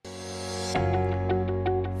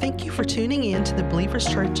Thank you for tuning in to the Believers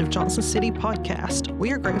Church of Johnson City podcast.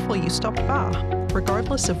 We are grateful you stopped by.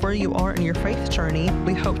 Regardless of where you are in your faith journey,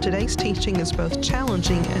 we hope today's teaching is both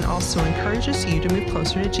challenging and also encourages you to move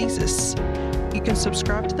closer to Jesus. You can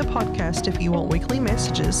subscribe to the podcast if you want weekly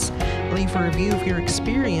messages, leave a review of your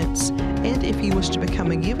experience, and if you wish to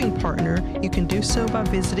become a giving partner, you can do so by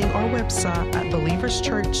visiting our website at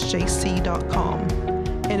believerschurchjc.com.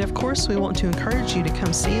 And of course, we want to encourage you to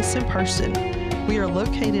come see us in person. We are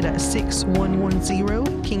located at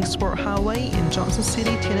 6110 Kingsport Highway in Johnson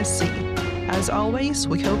City, Tennessee. As always,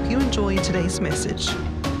 we hope you enjoy today's message.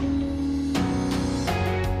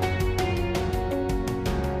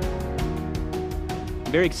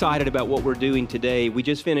 Very excited about what we're doing today. We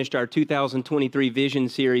just finished our 2023 Vision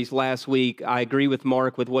Series last week. I agree with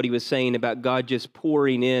Mark with what he was saying about God just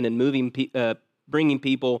pouring in and bringing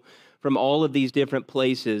people from all of these different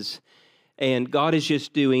places. And God is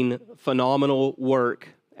just doing phenomenal work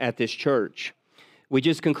at this church. We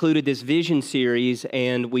just concluded this Vision Series,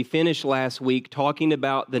 and we finished last week talking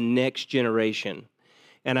about the next generation.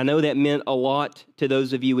 And I know that meant a lot to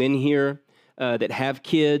those of you in here that have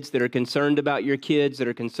kids, that are concerned about your kids, that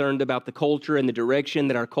are concerned about the culture and the direction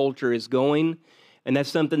that our culture is going. And that's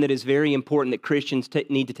something that is very important that Christians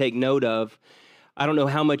need to take note of. I don't know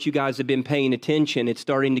how much you guys have been paying attention. It's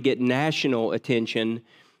starting to get national attention,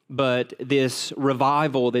 but this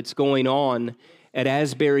revival that's going on at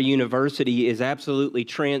Asbury University is absolutely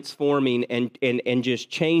transforming and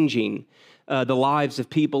just changing the lives of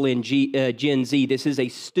people in Gen Z. This is a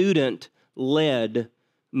student-led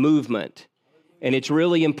movement. And it's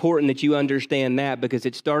really important that you understand that because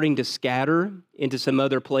it's starting to scatter into some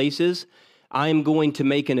other places. I'm going to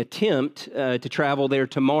make an attempt to travel there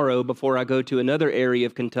tomorrow before I go to another area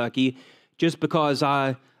of Kentucky, just because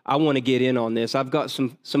I want to get in on this. I've got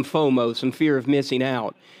some FOMO, some fear of missing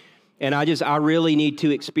out. And I really need to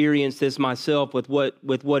experience this myself with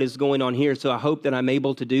what is going on here. So I hope that I'm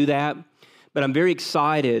able to do that. But I'm very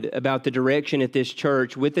excited about the direction at this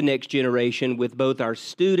church with the next generation, with both our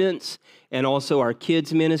students and also our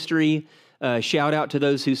kids ministry. Shout out to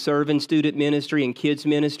those who serve in student ministry and kids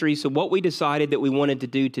ministry. So what we decided that we wanted to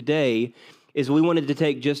do today is we wanted to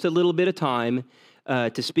take just a little bit of time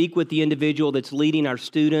to speak with the individual that's leading our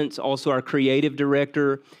students, also our creative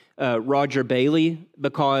director, Roger Bailey,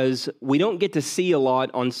 because we don't get to see a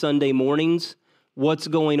lot on Sunday mornings what's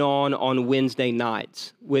going on Wednesday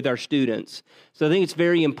nights with our students. So I think it's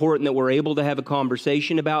very important that we're able to have a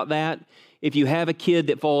conversation about that. If you have a kid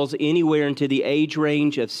that falls anywhere into the age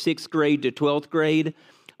range of 6th grade to 12th grade,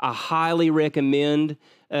 I highly recommend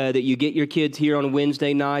that you get your kids here on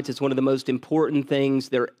Wednesday nights. It's one of the most important things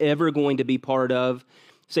they're ever going to be part of.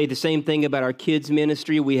 Say the same thing about our kids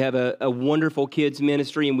ministry. We have a wonderful kids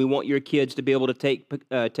ministry, and we want your kids to be able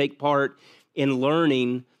to take part in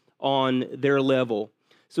learning on their level.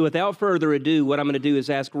 So without further ado, what I'm going to do is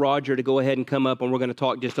ask Roger to go ahead and come up, and we're going to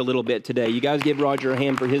talk just a little bit today. You guys give Roger a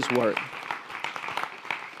hand for his work.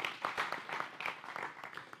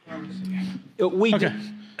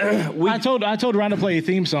 I told Ryan to play a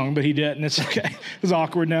theme song, but he didn't. It's okay. It's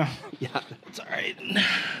awkward now. Yeah, it's all right.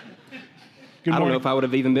 I don't know if I would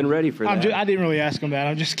have even been ready for that. I didn't really ask him that.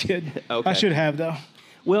 I'm just kidding. Okay. I should have, though.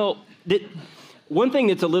 Well, one thing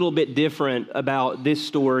that's a little bit different about this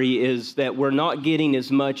story is that we're not getting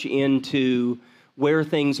as much into where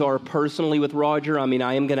things are personally with Roger. I mean,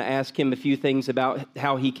 I am going to ask him a few things about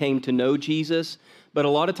how he came to know Jesus, but a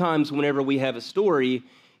lot of times whenever we have a story,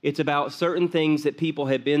 it's about certain things that people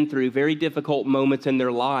have been through, very difficult moments in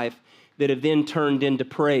their life that have then turned into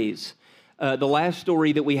praise. The last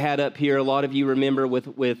story that we had up here, a lot of you remember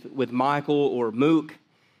with Michael or Mook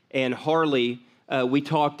and Harley. We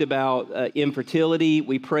talked about infertility.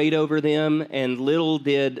 We prayed over them, and little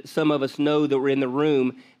did some of us know that were in the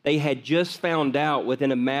room, they had just found out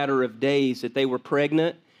within a matter of days that they were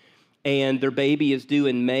pregnant, and their baby is due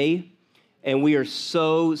in May, and we are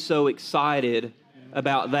so excited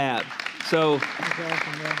about that. So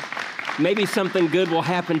maybe something good will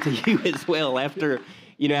happen to you as well after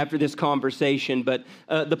this conversation. But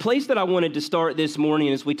the place that I wanted to start this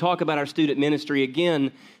morning as we talk about our student ministry,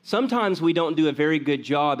 again, sometimes we don't do a very good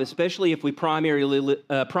job, especially if we primarily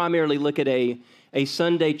look at a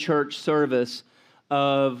Sunday church service,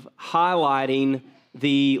 of highlighting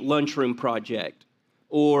the lunchroom project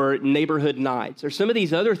or neighborhood nights or some of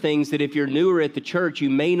these other things that if you're newer at the church, you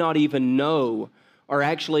may not even know are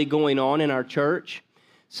actually going on in our church.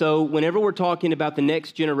 So whenever we're talking about the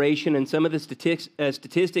next generation and some of the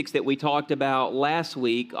statistics that we talked about last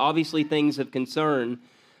week, obviously things of concern,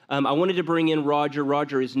 I wanted to bring in Roger.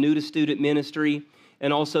 Roger is new to student ministry,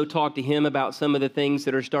 and also talk to him about some of the things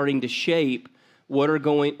that are starting to shape what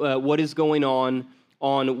is going on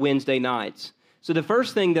Wednesday nights. So the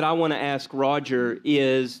first thing that I want to ask Roger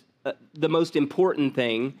is the most important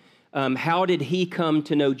thing. How did he come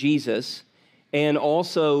to know Jesus? And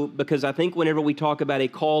also, because I think whenever we talk about a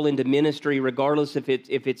call into ministry, regardless if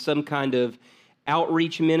it's some kind of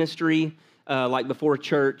outreach ministry, like before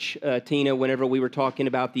church, Tina, whenever we were talking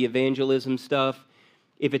about the evangelism stuff,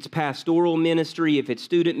 if it's pastoral ministry, if it's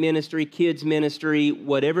student ministry, kids ministry,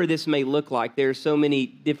 whatever this may look like, there's so many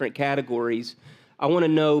different categories. I want to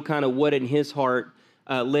know kind of what in his heart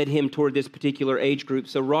led him toward this particular age group.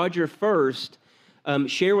 So Roger, first,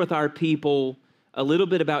 share with our people a little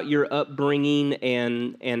bit about your upbringing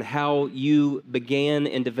and how you began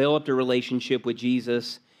and developed a relationship with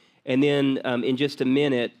Jesus. And then in just a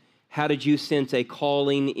minute, how did you sense a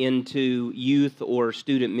calling into youth or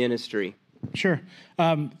student ministry? Sure.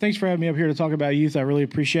 Thanks for having me up here to talk about youth. I really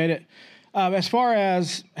appreciate it. As far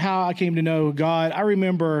as how I came to know God, I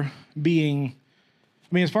remember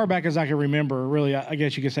as far back as I can remember, really, I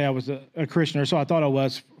guess you could say I was a Christian, or so I thought I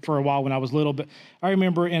was for a while when I was little. But I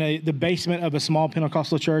remember in the basement of a small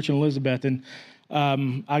Pentecostal church in Elizabeth, and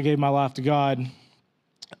I gave my life to God.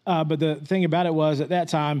 But the thing about it was, at that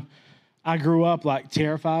time, I grew up like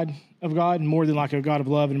terrified of God, more than like a God of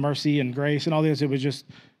love and mercy and grace and all this. It was just,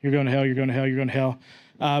 you're going to hell, you're going to hell, you're going to hell.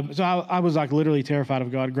 So I was like literally terrified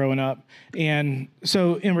of God growing up. And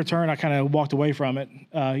so in return, I kind of walked away from it.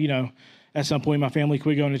 At some point, my family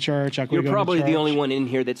quit going to church. I quit going to church. You're probably the only one in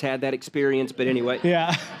here that's had that experience, but anyway.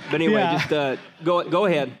 Yeah. But anyway, yeah. Just go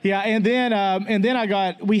ahead. Yeah, and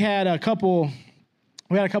then we had a couple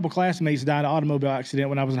classmates die in an automobile accident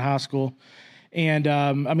when I was in high school. And,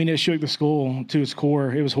 it shook the school to its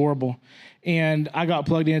core. It was horrible. And I got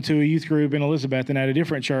plugged into a youth group in Elizabeth and at a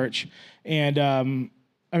different church. And,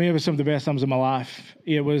 it was some of the best times of my life.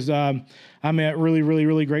 It was, I met really, really,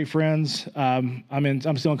 really great friends. I'm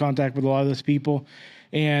still in contact with a lot of those people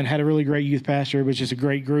and had a really great youth pastor. It was just a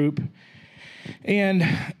great group. And,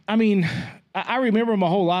 I remember my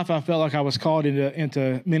whole life I felt like I was called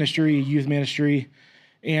into ministry, youth ministry.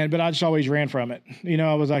 But I just always ran from it.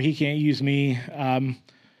 I was like, he can't use me.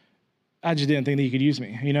 I just didn't think that he could use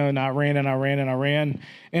me, and I ran and I ran and I ran.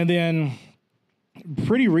 And then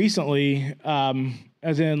pretty recently,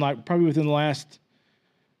 as in like probably within the last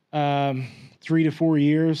 3 to 4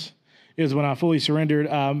 years is when I fully surrendered.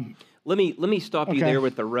 Let me stop you there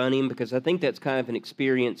with the running, because I think that's kind of an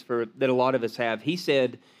experience that a lot of us have. He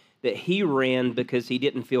said that he ran because he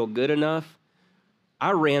didn't feel good enough.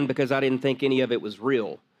 I ran because I didn't think any of it was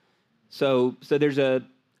real. So there's a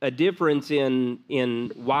difference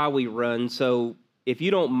in why we run. So if you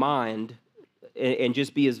don't mind and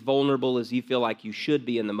just be as vulnerable as you feel like you should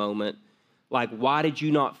be in the moment, like why did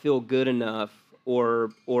you not feel good enough, or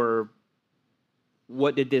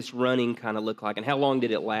what did this running kind of look like, and how long did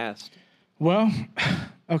it last? Well,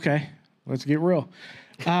 okay, let's get real.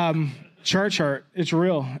 Church hurt, it's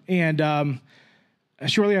real. And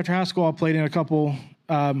shortly after high school, I played in a couple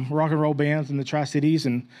rock and roll bands in the Tri-Cities,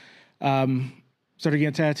 and started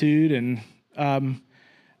getting tattooed. And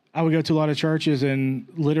I would go to a lot of churches, and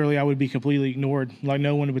literally I would be completely ignored. Like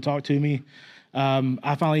no one would talk to me.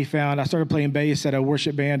 I started playing bass at a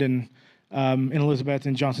worship band in Elizabeth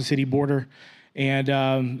and Johnson City border. And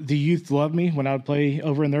the youth loved me when I would play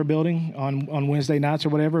over in their building on Wednesday nights or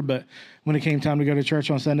whatever. But when it came time to go to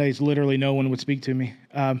church on Sundays, literally no one would speak to me.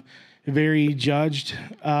 Very judged,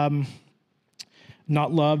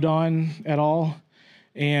 not loved on at all.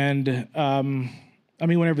 And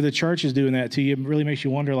whenever the church is doing that to you, it really makes you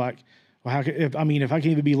wonder, like, well, if I can't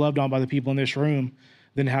even be loved on by the people in this room,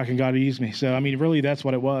 then how can God use me? So, really, that's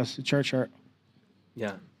what it was. The church hurt.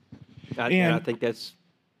 Yeah. And I think that's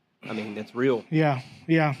real. Yeah,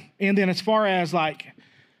 yeah. And then as far as, like,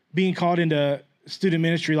 being called into student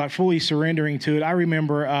ministry, like, fully surrendering to it, I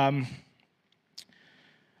remember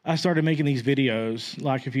I started making these videos,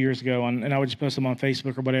 like, a few years ago, and I would just post them on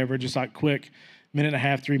Facebook or whatever, just, like, quick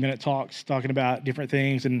 1.5, 3-minute talks talking about different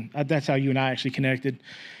things, and that's how you and I actually connected.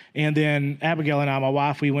 And then Abigail and I, my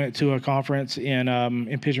wife, we went to a conference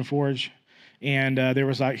in Pigeon Forge, and there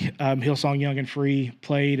was like Hillsong Young and Free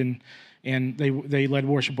played, and they led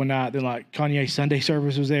worship one night. Then like Kanye Sunday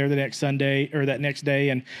service was there the next Sunday or that next day,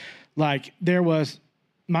 and like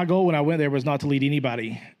my goal when I went there was not to lead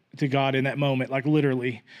anybody to God in that moment, like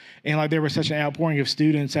literally. And like there was such an outpouring of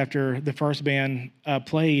students after the first band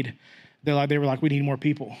played that they were like, we need more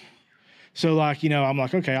people. So, like, I'm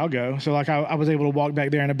like, okay, I'll go. So, like, I was able to walk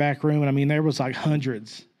back there in the back room, and, there was, like,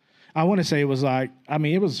 hundreds I want to say it was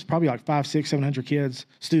it was probably like 500, 600, 700 kids,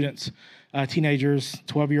 students, teenagers,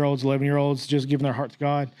 12-year-olds, 11-year-olds, just giving their heart to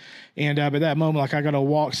God. And at that moment, like I got to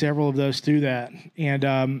walk several of those through that. And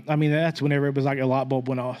that's whenever it was like a light bulb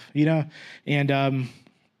went off, and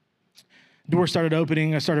doors started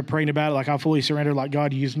opening. I started praying about it. Like I fully surrendered, like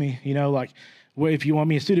God use me, like if you want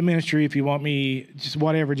me in student ministry, if you want me, just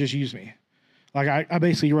whatever, just use me. Like I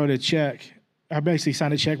basically wrote a check. I basically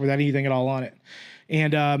signed a check without anything at all on it.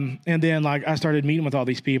 And then like I started meeting with all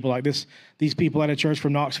these people. Like these people at a church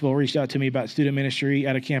from Knoxville reached out to me about student ministry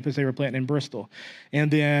at a campus they were planting in Bristol. And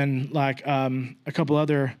then like a couple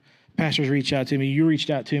other pastors reached out to me. You reached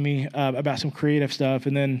out to me about some creative stuff.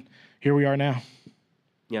 And then here we are now.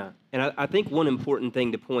 Yeah. And I think one important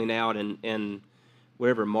thing to point out, and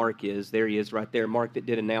wherever Mark is, there he is right there, Mark that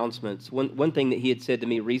did announcements. One thing that he had said to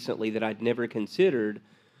me recently that I'd never considered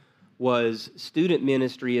was student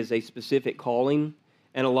ministry is a specific calling.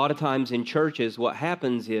 And a lot of times in churches, what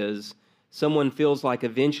happens is someone feels like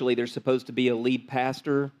eventually they're supposed to be a lead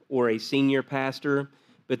pastor or a senior pastor,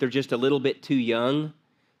 but they're just a little bit too young.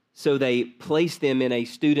 So they place them in a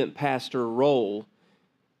student pastor role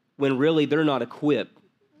when really they're not equipped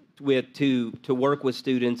to work with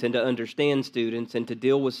students and to understand students and to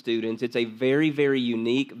deal with students. It's a very, very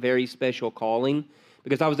unique, very special calling.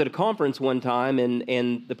 Because I was at a conference one time,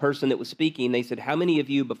 and the person that was speaking, they said, how many of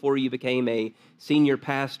you, before you became a senior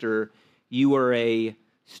pastor, you were a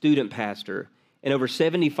student pastor? And over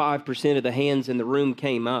 75% of the hands in the room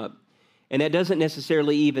came up. And that doesn't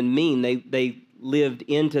necessarily even mean they lived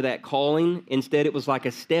into that calling. Instead, it was like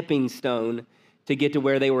a stepping stone to get to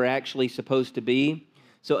where they were actually supposed to be.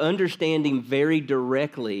 So understanding very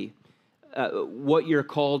directly what you're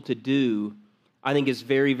called to do, I think is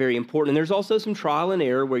very, very important. And there's also some trial and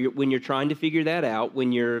error when you're trying to figure that out,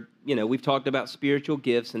 when you're, we've talked about spiritual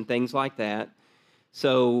gifts and things like that.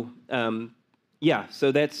 So,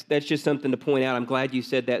 so that's just something to point out. I'm glad you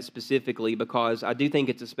said that specifically because I do think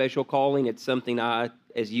it's a special calling. It's something I,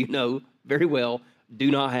 as you know very well,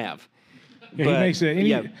 do not have. Yeah, but, he makes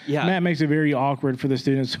it. Matt makes it very awkward for the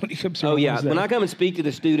students when he comes. Oh yeah, when I come and speak to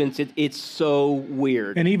the students, it's so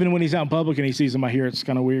weird. And even when he's out in public and he sees them, I hear it's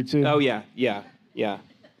kind of weird too. Oh yeah.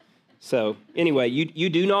 So anyway, you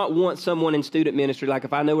do not want someone in student ministry. Like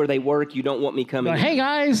if I know where they work, you don't want me coming. Hey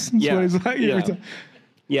guys.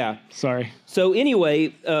 Yeah. Sorry. So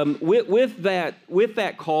anyway, with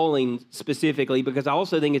that calling specifically, because I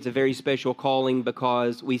also think it's a very special calling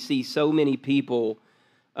because we see so many people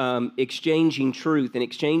exchanging truth and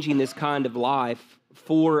exchanging this kind of life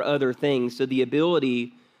for other things. So the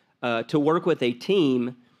ability to work with a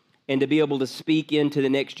team and to be able to speak into the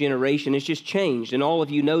next generation, it's just changed. And all of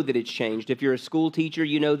you know that it's changed. If you're a school teacher,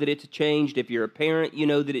 you know that it's changed. If you're a parent, you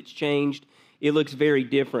know that it's changed. It looks very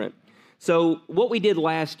different. So what we did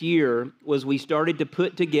last year was we started to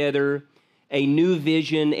put together a new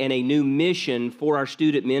vision and a new mission for our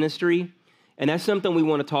student ministry. And that's something we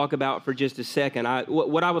want to talk about for just a second.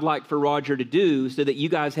 What I would like for Roger to do so that you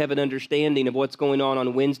guys have an understanding of what's going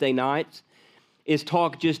on Wednesday nights is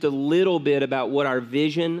talk just a little bit about what our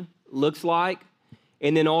vision looks like,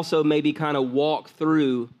 and then also maybe kind of walk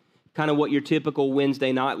through kind of what your typical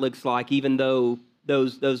Wednesday night looks like, even though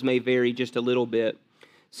those may vary just a little bit.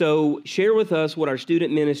 So share with us what our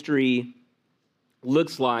student ministry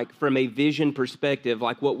looks like from a vision perspective,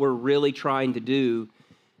 like what we're really trying to do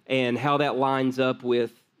and how that lines up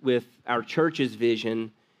with our church's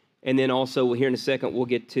vision. And then also here in a second, we'll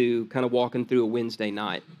get to kind of walking through a Wednesday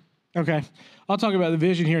night. Okay. I'll talk about the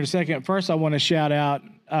vision here in a second. First, I want to shout out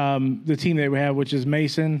the team that we have, which is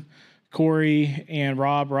Mason, Corey, and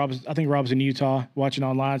Rob. I think Rob's in Utah watching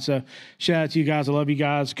online. So shout out to you guys. I love you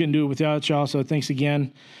guys. Couldn't do it without y'all, so thanks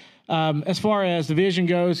again. As far as the vision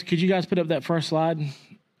goes, could you guys put up that first slide,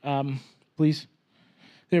 please?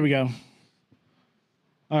 There we go.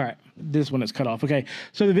 All right. This one is cut off. Okay.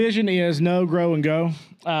 So the vision is know, grow, and go,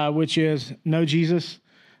 which is know Jesus.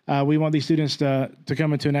 We want these students to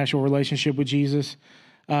come into an actual relationship with Jesus,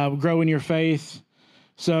 grow in your faith.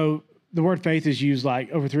 So the word faith is used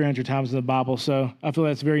like over 300 times in the Bible. So I feel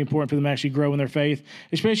that's very important for them to actually grow in their faith,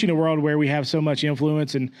 especially in a world where we have so much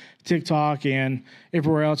influence and TikTok and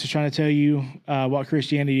everywhere else is trying to tell you what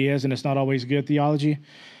Christianity is, and it's not always good theology.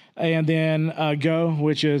 And then go,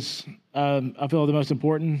 which is, I feel, the most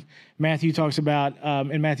important. Matthew talks about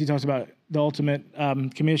the ultimate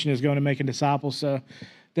commission is going to making disciples. So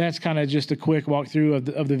that's kind of just a quick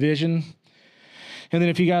walkthrough of the vision. And then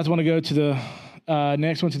if you guys want to go to the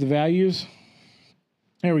next one, to the values.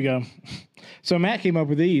 There we go. So Matt came up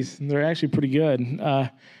with these. They're actually pretty good.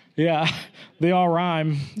 Yeah, they all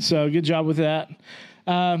rhyme. So good job with that.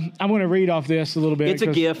 I'm going to read off this a little bit. It's a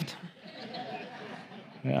gift.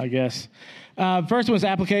 I guess. First one is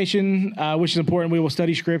application, which is important. We will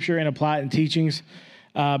study Scripture and apply it in teachings.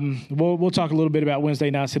 We'll talk a little bit about Wednesday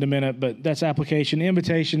nights in a minute, but that's application.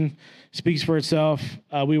 Invitation speaks for itself.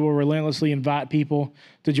 We will relentlessly invite people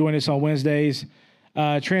to join us on Wednesdays.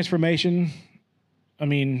 Transformation, I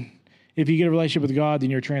mean, if you get a relationship with God,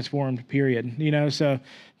 then you're transformed, period. So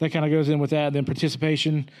that kind of goes in with that. Then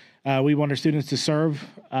participation, we want our students to serve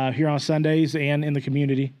here on Sundays and in the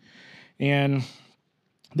community. And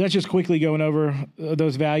that's just quickly going over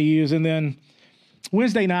those values. And then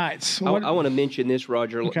Wednesday nights. I want to mention this,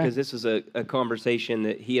 Roger, because this is a conversation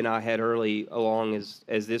that he and I had early along as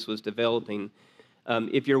this was developing.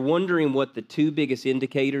 If you're wondering what the two biggest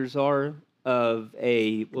indicators are of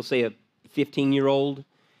we'll say a 15-year-old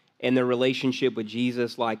and their relationship with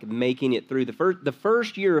Jesus, like making it through the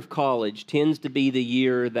first year of college tends to be the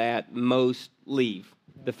year that most leave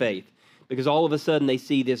the faith, because all of a sudden they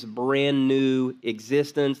see this brand new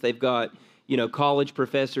existence. They've got college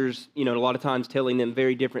professors, a lot of times telling them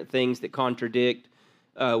very different things that contradict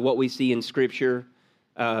what we see in Scripture.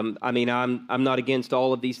 I'm not against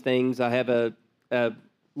all of these things. I have a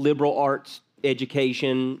liberal arts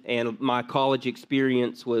education, and my college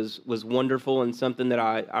experience was wonderful and something that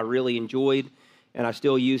I really enjoyed and I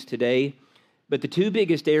still use today. But the two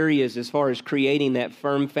biggest areas as far as creating that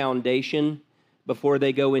firm foundation before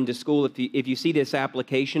they go into school, if you see this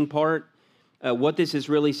application part, what this is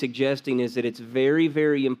really suggesting is that it's very,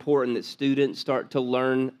 very important that students start to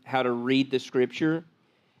learn how to read the Scripture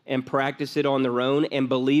and practice it on their own. And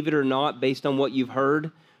believe it or not, based on what you've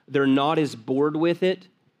heard, they're not as bored with it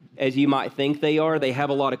as you might think they are. They have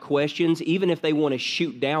a lot of questions, even if they want to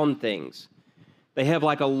shoot down things. They have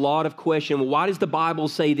like a lot of questions. Well, why does the Bible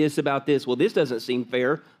say this about this? Well, this doesn't seem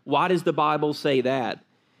fair. Why does the Bible say that?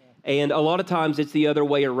 And a lot of times it's the other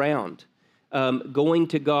way around. Going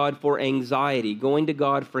to God for anxiety, going to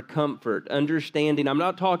God for comfort, understanding. I'm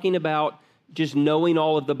not talking about just knowing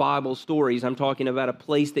all of the Bible stories. I'm talking about a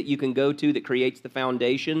place that you can go to that creates the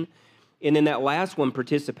foundation. And then that last one,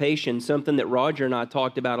 participation, something that Roger and I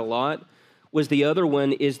talked about a lot, was the other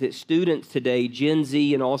one is that students today, Gen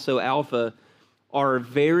Z and also Alpha, are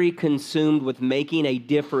very consumed with making a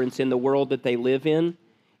difference in the world that they live in.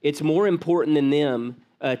 It's more important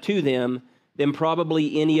to them than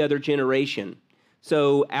probably any other generation.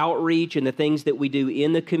 So outreach and the things that we do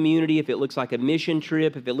in the community, if it looks like a mission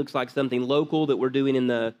trip, if it looks like something local that we're doing in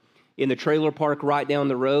the trailer park right down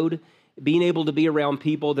the road, being able to be around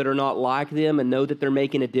people that are not like them and know that they're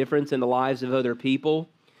making a difference in the lives of other people.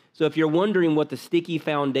 So if you're wondering what the sticky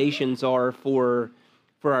foundations are for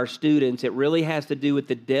our students, it really has to do with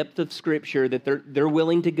the depth of Scripture, that they're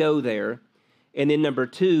willing to go there. And then number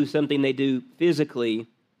two, something they do physically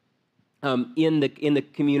in the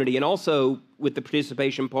community, and also with the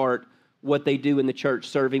participation part, what they do in the church,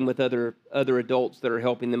 serving with other adults that are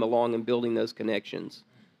helping them along and building those connections.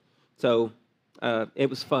 So it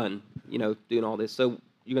was fun, doing all this. So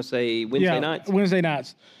you're gonna say Wednesday nights? Wednesday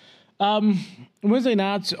nights. Wednesday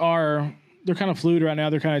nights they're kind of fluid right now.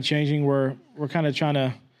 They're kind of changing. We're kind of trying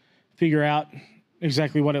to figure out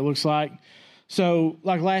exactly what it looks like. So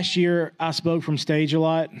like last year, I spoke from stage a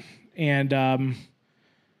lot, and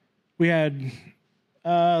we had, it's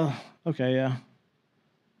a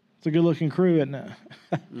good-looking crew, isn't it?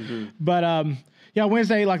 Mm-hmm. But,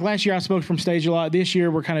 Wednesday, like last year, I spoke from stage a lot. This year,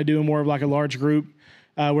 we're kind of doing more of like a large group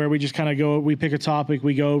where we just kind of we pick a topic,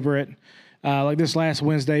 we go over it. Like this last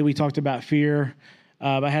Wednesday, we talked about fear.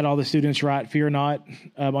 I had all the students write "Fear Not"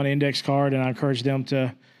 on an index card, and I encouraged them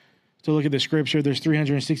to look at the Scripture. There's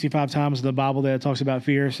 365 times in the Bible that it talks about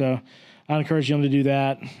fear, so I encourage them to do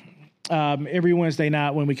that. Every Wednesday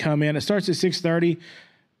night when we come in, it starts at 6:30.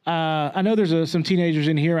 I know there's some teenagers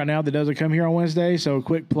in here right now that doesn't come here on Wednesday, so a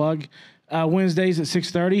quick plug. Wednesdays at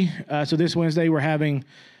 6:30. So this Wednesday we're having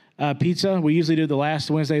pizza. We usually do the last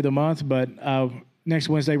Wednesday of the month, but next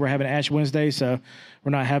Wednesday we're having Ash Wednesday, so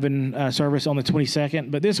we're not having service on the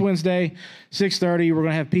 22nd. But this Wednesday, 6:30, we're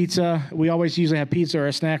going to have pizza. We always usually have pizza or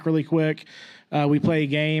a snack really quick. We play a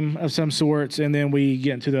game of some sorts, and then we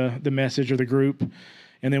get into the message or the group,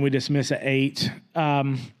 and then we dismiss at 8.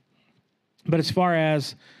 But as far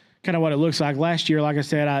as kind of what it looks like, last year, like I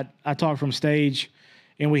said, I talked from stage,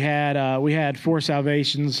 and we had 4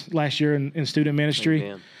 salvations last year in student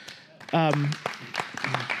ministry.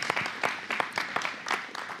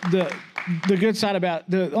 The good side about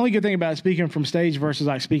the only good thing about speaking from stage versus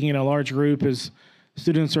like speaking in a large group is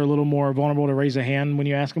students are a little more vulnerable to raise a hand when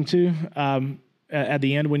you ask them to at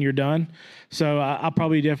the end when you're done. So I'll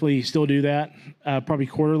probably definitely still do that, probably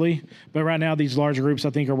quarterly. But right now these large groups I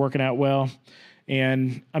think are working out well.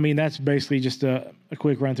 And I mean, that's basically just a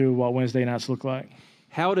quick run through of what Wednesday nights look like.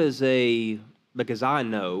 How does because I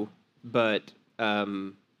know, but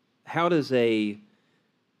how does a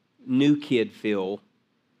new kid feel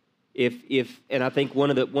if and I think one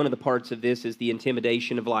of the parts of this is the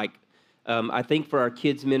intimidation of I think for our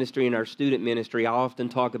kids ministry and our student ministry, I often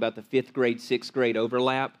talk about the 5th grade, 6th grade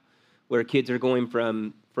overlap, where kids are going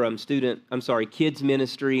from kids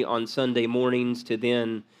ministry on Sunday mornings to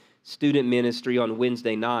then student ministry on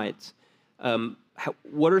Wednesday nights.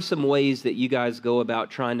 What are some ways that you guys go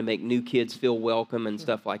about trying to make new kids feel welcome and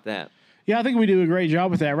stuff like that? Yeah, I think we do a great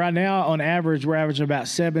job with that. Right now, on average, we're averaging about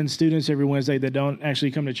 7 students every Wednesday that don't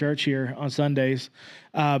actually come to church here on Sundays.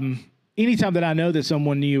 Anytime that I know that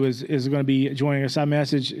someone new is going to be joining us, I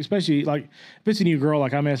message, especially like if it's a new girl,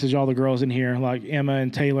 like I message all the girls in here, like Emma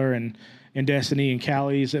and Taylor and Destiny and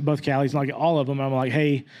Callie's, both Callie's, like all of them. I'm like,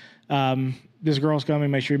 hey, this girl's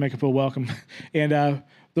coming, make sure you make her feel welcome. And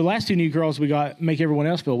the last 2 new girls we got make everyone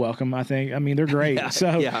else feel welcome, I think. I mean, they're great.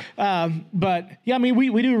 But yeah, I mean,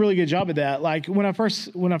 we do a really good job at that. Like when I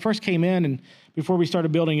first came in and before we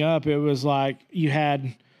started building up, it was like you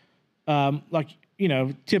had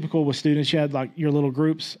typical with students, you had like your little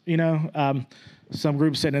groups, some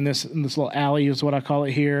groups sitting in this little alley is what I call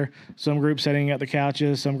it here. Some groups sitting at the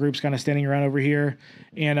couches, some groups kind of standing around over here.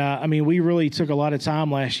 And I mean, we really took a lot of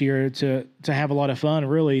time last year to have a lot of fun,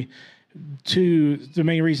 really. The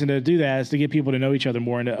main reason to do that is to get people to know each other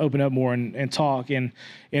more and to open up more and talk. And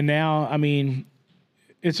now, I mean,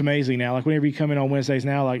 it's amazing now. Like whenever you come in on Wednesdays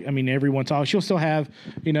now, like, I mean, everyone talks. You'll still have,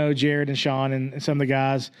 Jared and Sean and some of the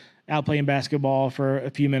guys out playing basketball for a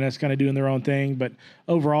few minutes, kind of doing their own thing. But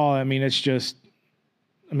overall, I mean, it's just,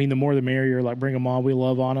 the more the merrier. Like bring them on. We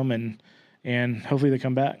love on them and hopefully they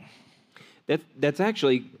come back. That's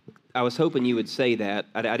actually, I was hoping you would say that.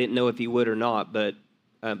 I didn't know if you would or not, but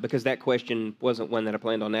because that question wasn't one that I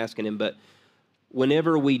planned on asking him. But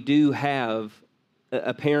whenever we do have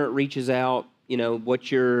a parent reaches out, what's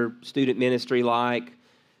your student ministry like?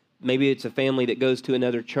 Maybe it's a family that goes to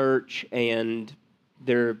another church and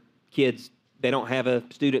their kids, they don't have a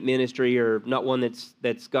student ministry or not one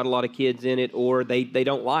that's got a lot of kids in it, or they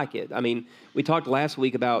don't like it. I mean, we talked last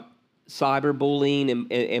week about cyberbullying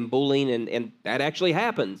and bullying, and that actually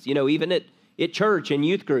happens, even at church and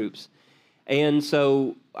youth groups. And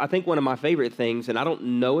so I think one of my favorite things, and I don't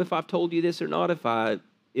know if I've told you this or not, if I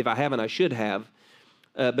haven't, I should have,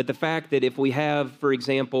 but the fact that if we have, for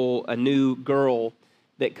example, a new girl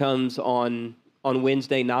that comes on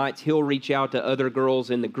Wednesday nights, he'll reach out to other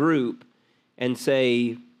girls in the group and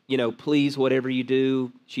say, please, whatever you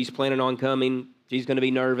do, she's planning on coming, she's going to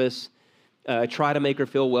be nervous, try to make her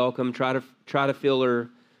feel welcome, try to feel her,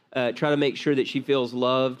 try to make sure that she feels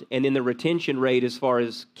loved. And then the retention rate as far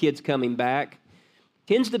as kids coming back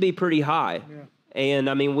tends to be pretty high. Yeah. And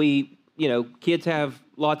I mean, kids have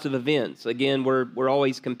lots of events. Again, we're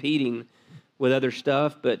always competing with other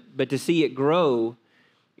stuff, but to see it grow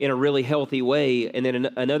in a really healthy way. And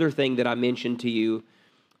then another thing that I mentioned to you,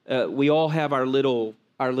 we all have our little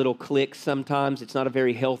cliques sometimes. It's not a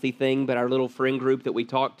very healthy thing, but our little friend group that we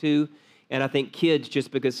talk to. And I think kids,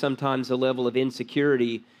 just because sometimes the level of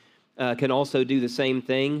insecurity can also do the same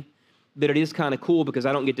thing. But it is kind of cool because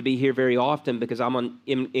I don't get to be here very often because I'm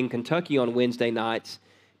in Kentucky on Wednesday nights,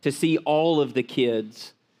 to see all of the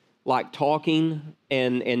kids like talking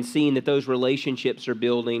and seeing that those relationships are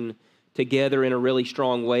building together in a really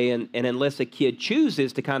strong way. And unless a kid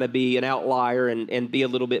chooses to kind of be an outlier and be a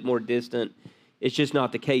little bit more distant, it's just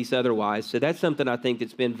not the case otherwise. So that's something I think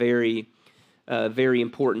that's been very, very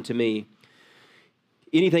important to me.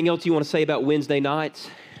 Anything else you want to say about Wednesday nights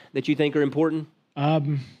that you think are important?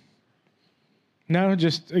 No,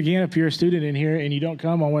 just, again, if you're a student in here and you don't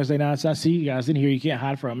come on Wednesday nights, I see you guys in here. You can't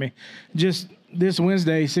hide from me. Just this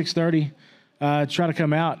Wednesday, 6:30, try to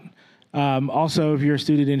come out. Also, if you're a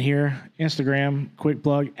student in here, Instagram, quick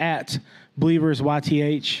plug, at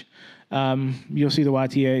BelieversYTH. You'll see the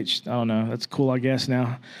YTH. I don't know. That's cool, I guess,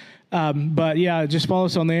 now. But, yeah, just follow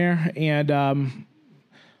us on there and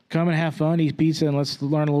come and have fun, eat pizza, and let's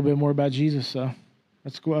learn a little bit more about Jesus. So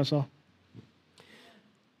that's cool. That's all.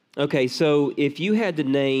 Okay, so if you had to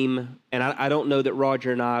name, and I don't know that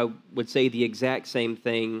Roger and I would say the exact same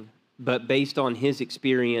thing, but based on his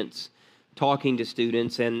experience talking to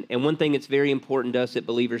students, and one thing that's very important to us at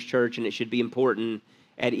Believers Church, and it should be important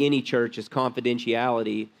at any church, is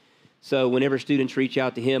confidentiality. So whenever students reach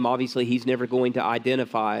out to him, obviously he's never going to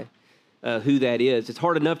identify who that is. It's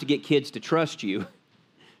hard enough to get kids to trust you,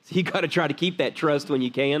 so you got to try to keep that trust when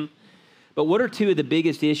you can. But what are two of the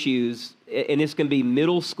biggest issues, and this can be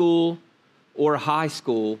middle school or high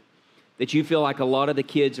school, that you feel like a lot of the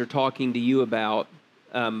kids are talking to you about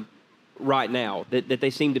right now that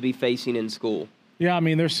they seem to be facing in school? Yeah, I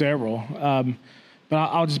mean, there's several. But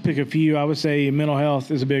I'll just pick a few. I would say mental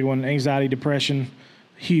health is a big one. Anxiety, depression,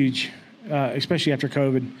 huge, especially after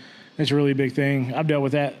COVID. It's a really big thing. I've dealt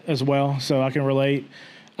with that as well, so I can relate.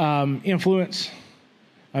 Influence.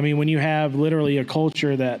 I mean, when you have literally a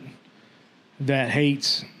culture that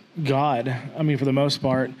hates God, I mean, for the most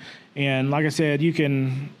part. And like I said,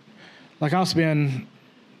 I'll spend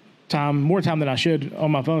more time than I should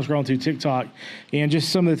on my phone scrolling through TikTok, and just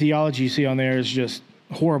some of the theology you see on there is just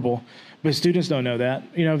horrible. But students don't know that.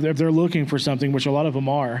 You know, if they're looking for something, which a lot of them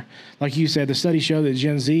are, like you said, the studies show that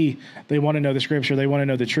Gen Z, they want to know the scripture, they want to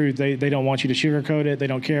know the truth. They don't want you to sugarcoat it. They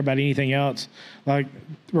don't care about anything else. Like,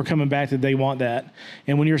 we're coming back to they want that.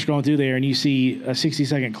 And when you're scrolling through there and you see a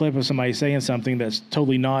 60-second clip of somebody saying something that's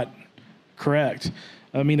totally not correct,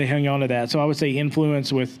 I mean, they hang on to that. So I would say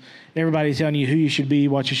influence, with everybody telling you who you should be,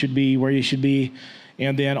 what you should be, where you should be.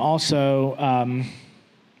 And then also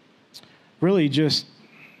really just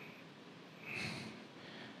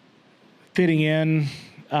fitting in,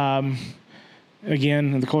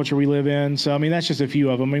 again, the culture we live in. So, I mean, that's just a few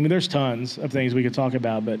of them. I mean, there's tons of things we could talk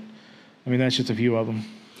about, but, I mean, that's just a few of them.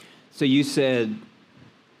 So you said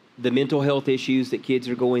the mental health issues that kids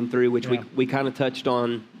are going through, which we kind of touched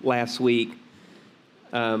on last week.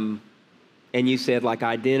 And you said, like,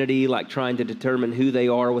 identity, like trying to determine who they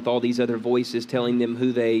are with all these other voices telling them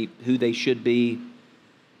who they should be.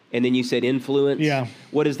 And then you said influence. Yeah.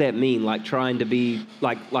 What does that mean? Like trying to be,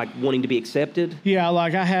 like wanting to be accepted? Yeah, I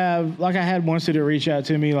had one student reach out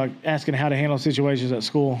to me, like asking how to handle situations at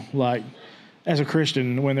school, like as a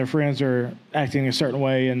Christian, when their friends are acting a certain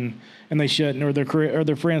way and they shouldn't, or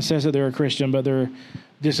their friend says that they're a Christian, but they're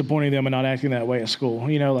disappointing them and not acting that way at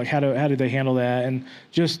school. You know, like how do they handle that? And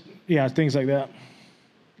just, things like that.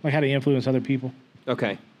 Like how to influence other people.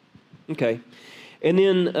 Okay. And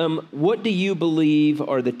then what do you believe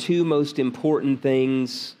are the two most important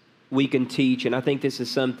things we can teach? And I think this is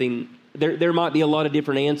something, there might be a lot of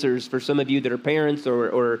different answers for some of you that are parents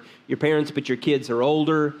or your parents, but your kids are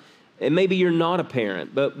older. And maybe you're not a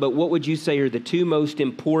parent, but what would you say are the two most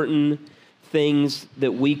important things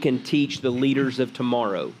that we can teach the leaders of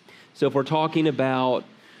tomorrow? So if we're talking about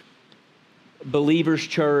Believers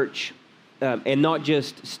Church, and not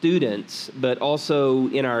just students, but also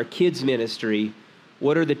in our kids ministry,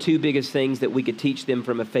 what are the two biggest things that we could teach them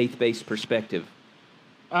from a faith-based perspective?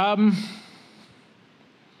 I'll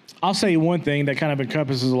say one thing that kind of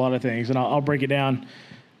encompasses a lot of things, and I'll break it down.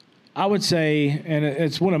 I would say, and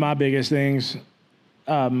it's one of my biggest things,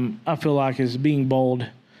 I feel like, is being bold.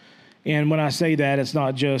 And when I say that, it's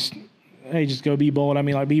not just, hey, just go be bold. I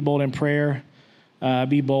mean, like, be bold in prayer,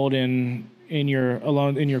 be bold in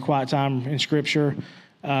your quiet time in Scripture,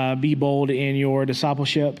 be bold in your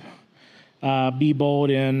discipleship. Be bold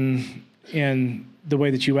in the way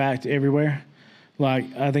that you act everywhere. Like,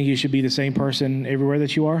 I think you should be the same person everywhere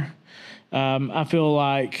that you are. I feel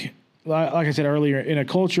like I said earlier, in a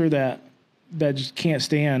culture that just can't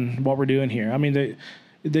stand what we're doing here. I mean,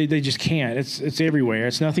 they just can't. It's everywhere.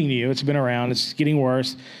 It's nothing new. It's been around. It's getting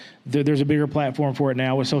worse. There's a bigger platform for it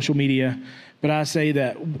now with social media. But I say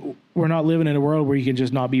that we're not living in a world where you can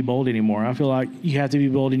just not be bold anymore. I feel like you have to be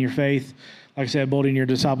bold in your faith. Like I said, bold in your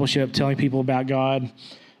discipleship, telling people about God,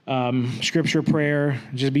 scripture, prayer,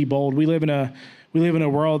 just be bold. We live in a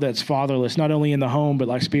world that's fatherless, not only in the home, but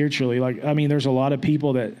like spiritually. Like, I mean, there's a lot of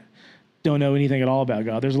people that don't know anything at all about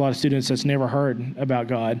God. There's a lot of students that's never heard about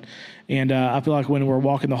God. And I feel like when we're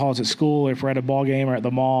walking the halls at school, if we're at a ball game or at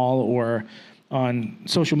the mall or on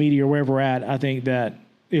social media or wherever we're at, I think that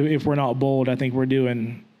if we're not bold, I think we're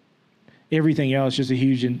doing everything else just a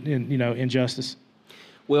huge injustice.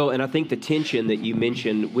 Well, and I think the tension that you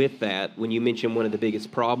mentioned with that, when you mentioned one of the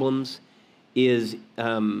biggest problems, is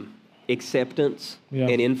acceptance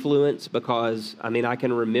and influence. Because, I mean, I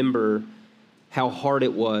can remember how hard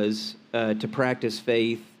it was to practice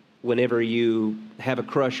faith whenever you have a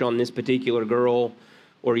crush on this particular girl,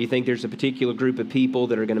 or you think there's a particular group of people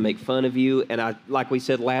that are going to make fun of you. And like we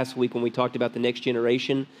said last week when we talked about the next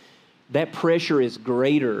generation, that pressure is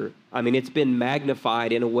greater. I mean, it's been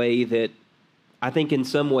magnified in a way that I think in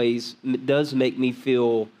some ways does make me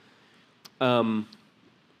feel more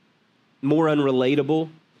unrelatable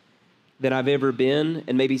than I've ever been.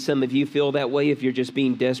 And maybe some of you feel that way if you're just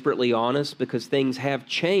being desperately honest, because things have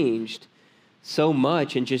changed so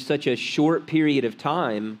much in just such a short period of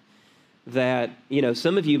time that,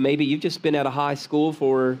 some of you, maybe you've just been out of high school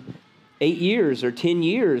for 8 years or 10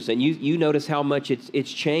 years, and you notice how much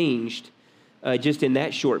it's changed just in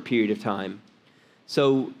that short period of time.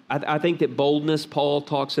 So I think that boldness, Paul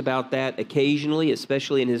talks about that occasionally,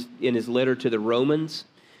 especially in his letter to the Romans.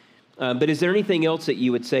 But is there anything else that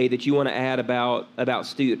you would say that you want to add about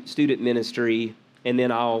student ministry? And then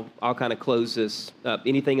I'll kind of close this up.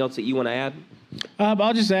 Anything else that you want to add?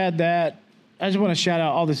 I'll just add that I just want to shout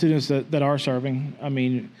out all the students that are serving. I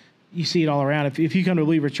mean, you see it all around. If you come to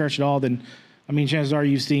Believer Church at all, then, I mean, chances are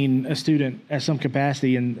you've seen a student at some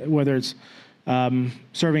capacity, and whether it's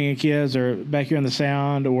serving in kids or back here in the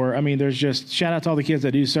sound, or, I mean, there's just shout out to all the kids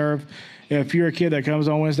that do serve. If you're a kid that comes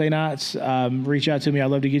on Wednesday nights, reach out to me. I'd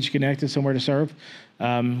love to get you connected somewhere to serve,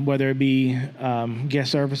 whether it be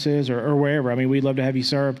guest services or wherever. I mean, we'd love to have you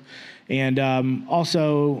serve. And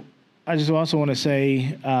also, I just also want to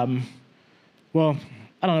say, well,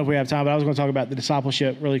 I don't know if we have time, but I was going to talk about the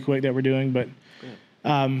discipleship really quick that we're doing. But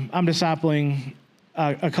I'm discipling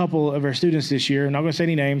a couple of our students this year. I'm not going to say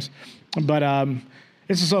any names, but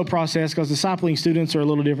it's a slow process because discipling students are a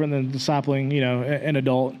little different than discipling, an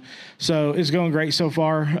adult. So it's going great so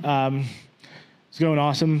far. It's going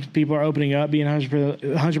awesome. People are opening up, being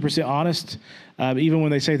 100% honest, even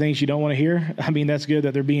when they say things you don't want to hear. I mean, that's good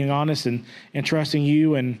that they're being honest and trusting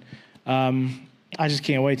you. And I just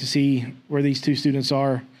can't wait to see where these two students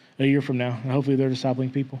are a year from now. And hopefully they're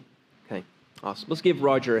discipling people. Okay, awesome. Let's give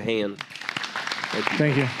Roger a hand.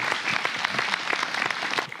 Thank you.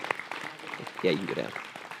 Yeah, you can go down.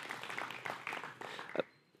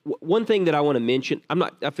 One thing that I want to mention,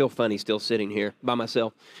 I feel funny still sitting here by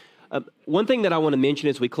myself. One thing that I want to mention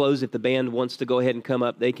as we close, if the band wants to go ahead and come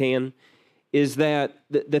up, they can, is that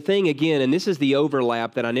the thing again, and this is the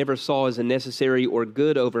overlap that I never saw as a necessary or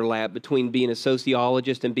good overlap between being a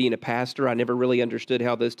sociologist and being a pastor. I never really understood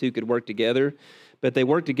how those two could work together, but they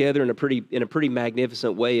work together in a pretty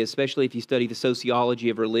magnificent way, especially if you study the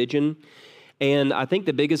sociology of religion. And I think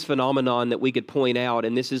the biggest phenomenon that we could point out,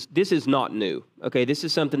 and this is not new, okay, this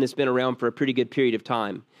is something that's been around for a pretty good period of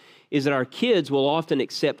time, is that our kids will often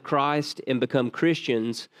accept Christ and become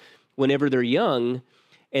Christians whenever they're young.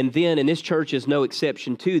 And then, and this church is no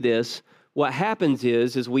exception to this, what happens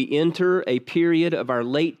is we enter a period of our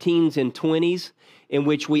late teens and 20s in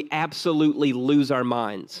which we absolutely lose our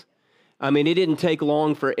minds. I mean, it didn't take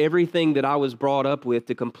long for everything that I was brought up with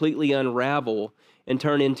to completely unravel and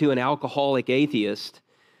turn into an alcoholic atheist.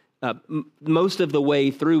 Most of the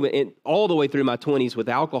way through, all the way through my 20s with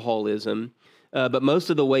alcoholism, but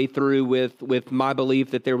most of the way through with my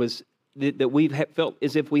belief that that we felt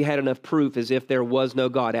as if we had enough proof, as if there was no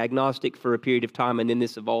God, agnostic for a period of time, and then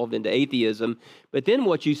this evolved into atheism. But then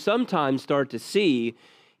what you sometimes start to see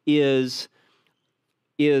is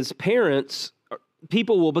parents,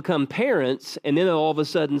 people will become parents, and then they'll all of a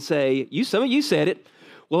sudden say, some of you said it,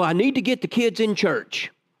 well, I need to get the kids in church.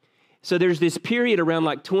 So there's this period around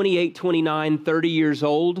like 28, 29, 30 years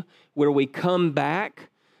old where we come back,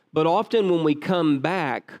 but often when we come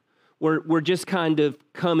back, we're just kind of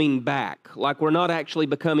coming back. Like we're not actually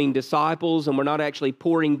becoming disciples and we're not actually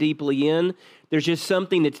pouring deeply in. There's just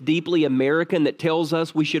something that's deeply American that tells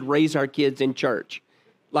us we should raise our kids in church.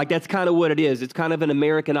 Like that's kind of what it is. It's kind of an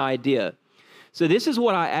American idea. So this is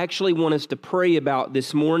what I actually want us to pray about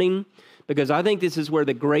this morning, because I think this is where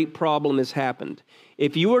the great problem has happened.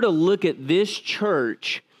 If you were to look at this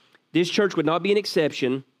church would not be an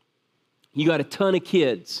exception. You got a ton of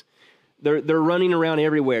kids. They're running around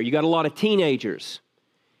everywhere. You got a lot of teenagers.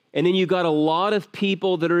 And then you got a lot of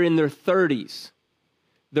people that are in their 30s,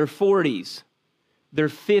 their 40s, their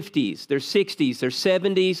 50s, their 60s, their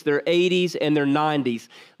 70s, their 80s, and their 90s.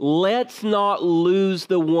 Let's not lose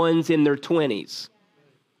the ones in their 20s.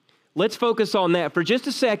 Let's focus on that for just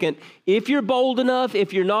a second. If you're bold enough,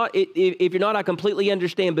 if you're not, I completely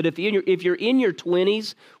understand. But if you're in your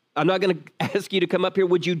 20s, I'm not going to ask you to come up here.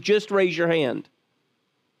 Would you just raise your hand?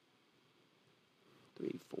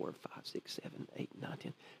 3, 4, 5, 6, 7, 8, 9,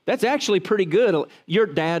 10. That's actually pretty good. Your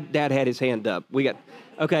dad had his hand up.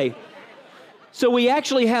 Okay. So we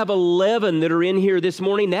actually have 11 that are in here this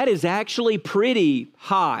morning. That is actually pretty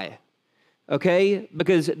high, okay?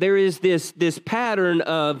 Because there is this pattern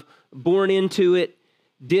of born into it,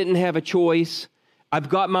 didn't have a choice. I've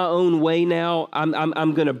got my own way now.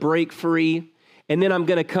 I'm going to break free, and then I'm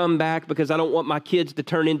going to come back because I don't want my kids to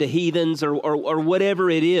turn into heathens or whatever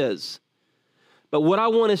it is. But what I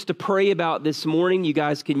want us to pray about this morning, you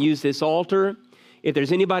guys can use this altar. If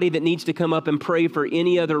there's anybody that needs to come up and pray for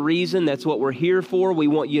any other reason, that's what we're here for. We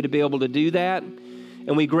want you to be able to do that.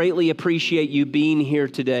 And we greatly appreciate you being here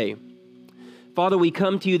today. Father, we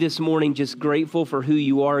come to you this morning just grateful for who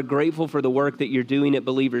you are, grateful for the work that you're doing at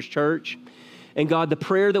Believers Church. And God, the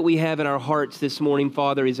prayer that we have in our hearts this morning,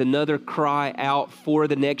 Father, is another cry out for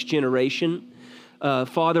the next generation.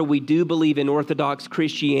 Father, we do believe in Orthodox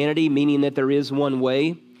Christianity, meaning that there is one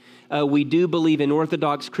way. We do believe in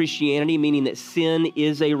Orthodox Christianity, meaning that sin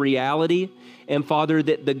is a reality. And Father,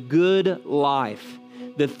 that the good life,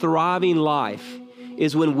 the thriving life,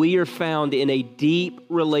 is when we are found in a deep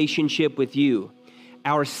relationship with you.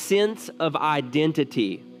 Our sense of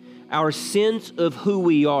identity, our sense of who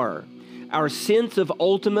we are, our sense of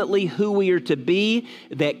ultimately who we are to be,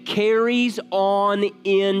 that carries on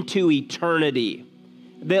into eternity,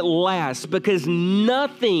 that lasts, because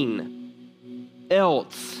nothing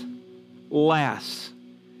else lasts.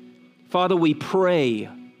 Father, we pray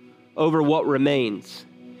over what remains.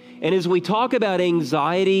 And as we talk about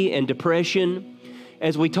anxiety and depression,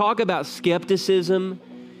 as we talk about skepticism,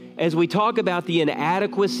 as we talk about the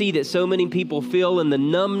inadequacy that so many people feel and the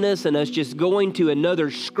numbness and us just going to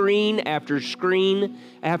another screen after screen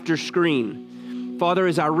after screen. Father,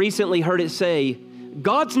 as I recently heard it say,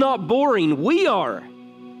 God's not boring, we are.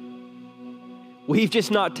 We've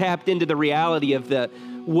just not tapped into the reality of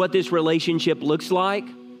what this relationship looks like,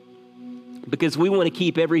 because we want to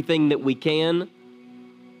keep everything that we can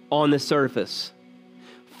on the surface.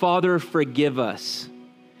 Father, forgive us.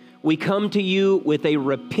 We come to you with a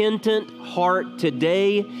repentant heart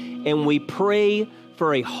today, and we pray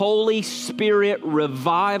for a Holy Spirit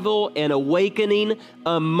revival and awakening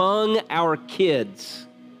among our kids.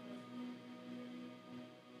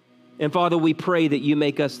 And Father, we pray that you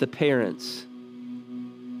make us the parents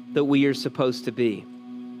that we are supposed to be.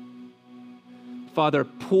 Father,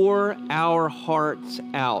 pour our hearts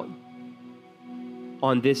out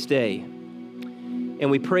on this day.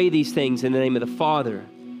 And we pray these things in the name of the Father,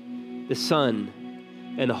 the Son,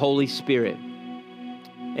 and the Holy Spirit.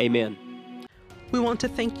 Amen. We want to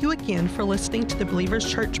thank you again for listening to the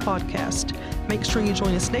Believers Church podcast. Make sure you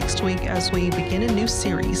join us next week as we begin a new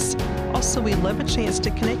series. Also, we'd love a chance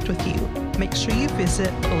to connect with you. Make sure you visit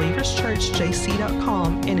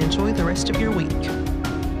believerschurchjc.com and enjoy the rest of your week.